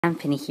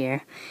Anthony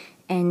here,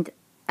 and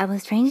I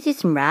was trying to do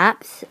some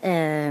raps,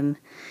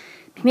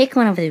 make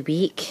one over the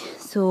week,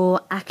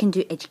 so I can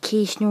do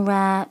educational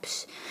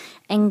raps,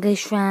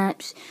 English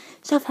raps,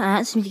 stuff like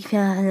that, so make you feel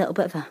a little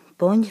bit of a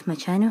bond with my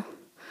channel.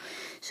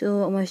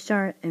 So I'm going to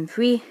start in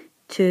 3,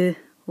 2,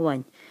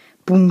 1.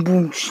 Boom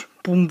boom ch,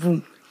 boom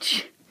boom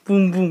ch,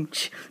 boom boom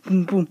ch,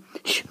 boom boom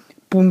ch,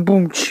 boom boom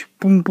ch,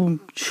 boom boom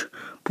ch,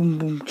 boom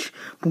boom ch,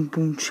 boom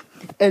boom ch.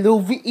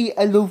 L-O-V-E,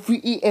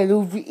 L-O-V-E,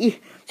 L-O-V-E.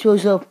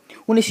 So,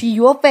 wanna see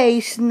your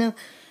face and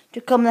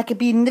to come like a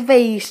bean in the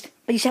face,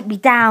 but you shut me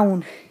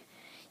down.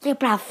 Yeah,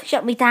 bruv,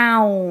 shut me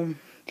down.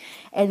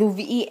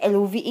 L-O-V-E,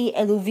 L-O-V-E,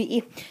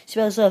 L-O-V-E.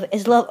 Smells love.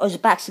 Is love or is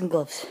it boxing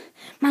gloves?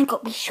 Man,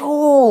 got me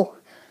sure.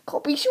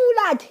 Got me sure,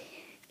 lad.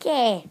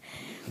 Yeah.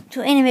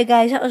 So anyway,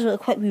 guys, that was a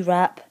quick wee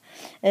rap.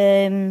 If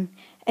you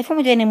want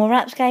me to do any more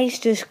raps, guys,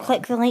 just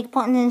click the like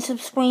button and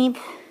subscribe.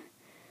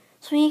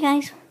 So yeah,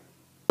 guys.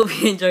 Hope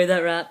you enjoyed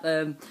that rap.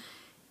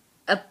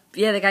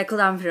 Yeah, the guy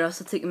called Anthony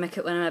also took a mick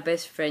at one of my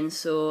best friends,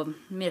 so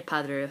I made a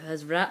padder of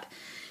his rap.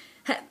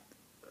 Hit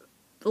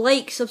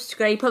like,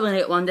 subscribe, probably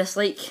like 1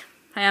 dislike.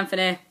 Hi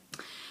Anthony.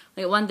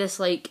 Like 1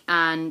 dislike,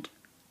 and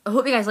I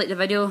hope you guys liked the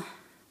video.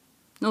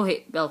 No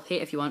hate, well,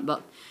 hate if you want,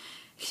 but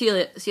see you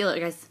later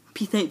guys.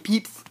 Peace out,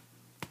 peeps.